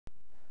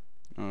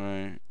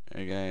Alright,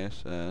 hey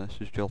guys, this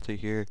is Jolty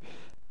here.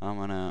 I'm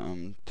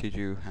gonna teach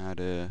you how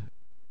to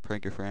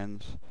prank your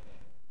friends,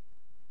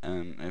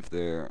 if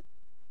they're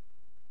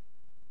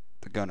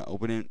gonna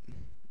open it.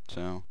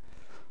 So,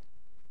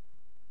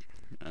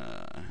 you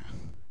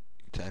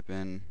type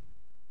in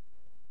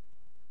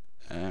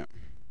uh,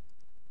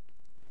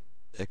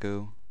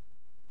 echo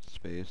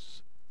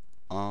space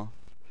off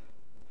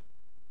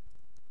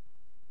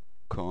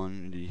colon,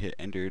 and you hit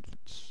enter,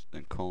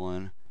 then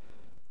colon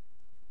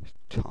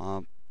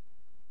top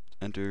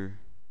enter.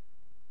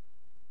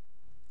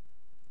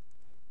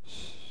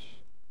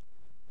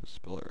 Let's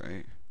spell it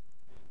right.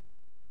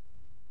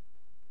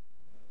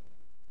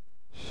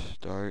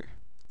 Start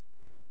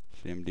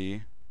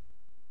CMD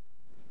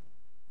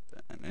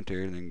and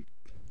enter, then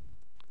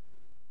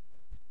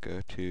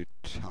go to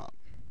top.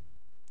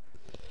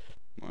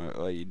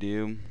 What you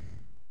do,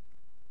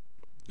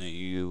 then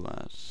you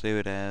save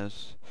it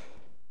as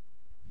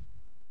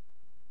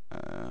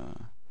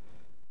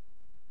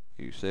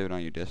you save it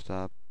on your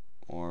desktop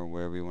or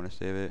wherever you want to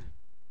save it.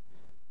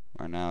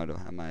 Right now I don't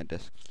have my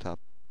desktop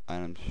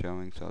items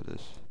showing, so I'll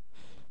just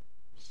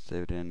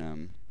save it in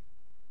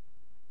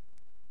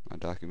my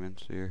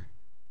documents here.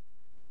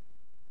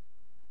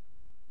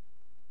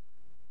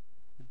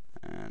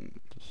 And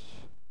just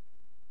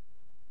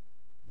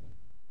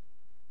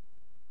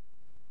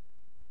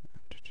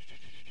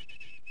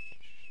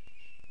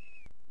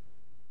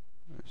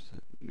where's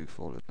the new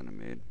folder that I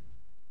made?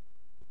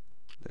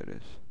 There it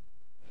is.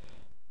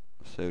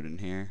 Save it in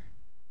here.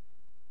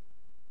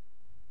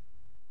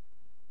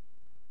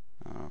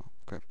 Oh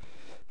crap.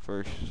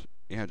 First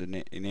you have to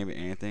name it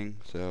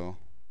anything, so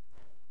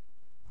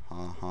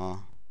haha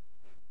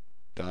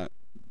dot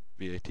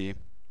bat. Then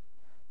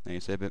you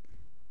save it.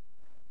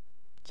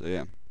 So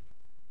yeah.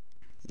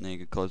 Then you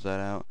can close that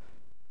out.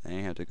 Then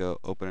you have to go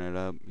open it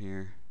up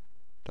here.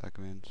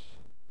 Documents.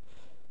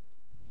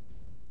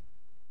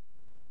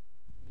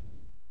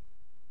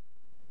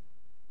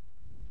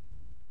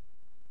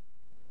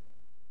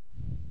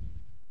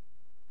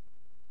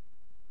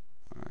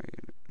 Alright,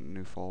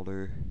 new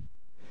folder.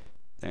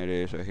 There it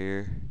is right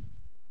here.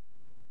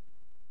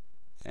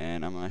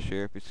 And I'm not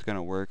sure if it's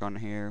gonna work on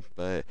here,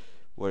 but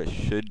what it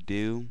should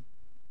do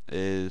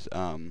is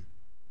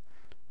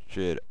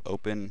should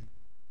open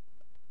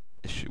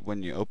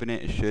when you open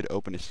it, it should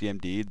open a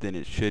CMD, then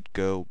it should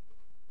go,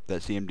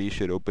 that CMD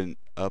should open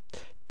up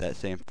that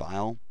same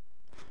file.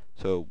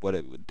 So what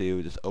it would do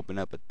is just open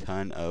up a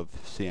ton of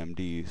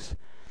CMDs.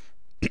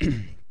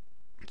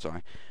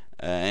 Sorry.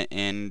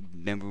 And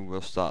then we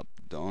will stop.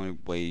 The only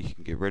way you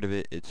can get rid of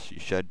it is you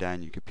shut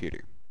down your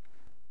computer.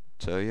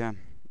 So yeah,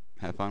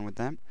 have fun with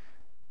that,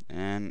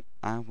 and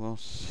I will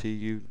see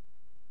you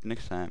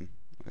next time.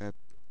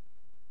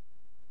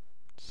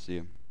 See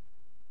you.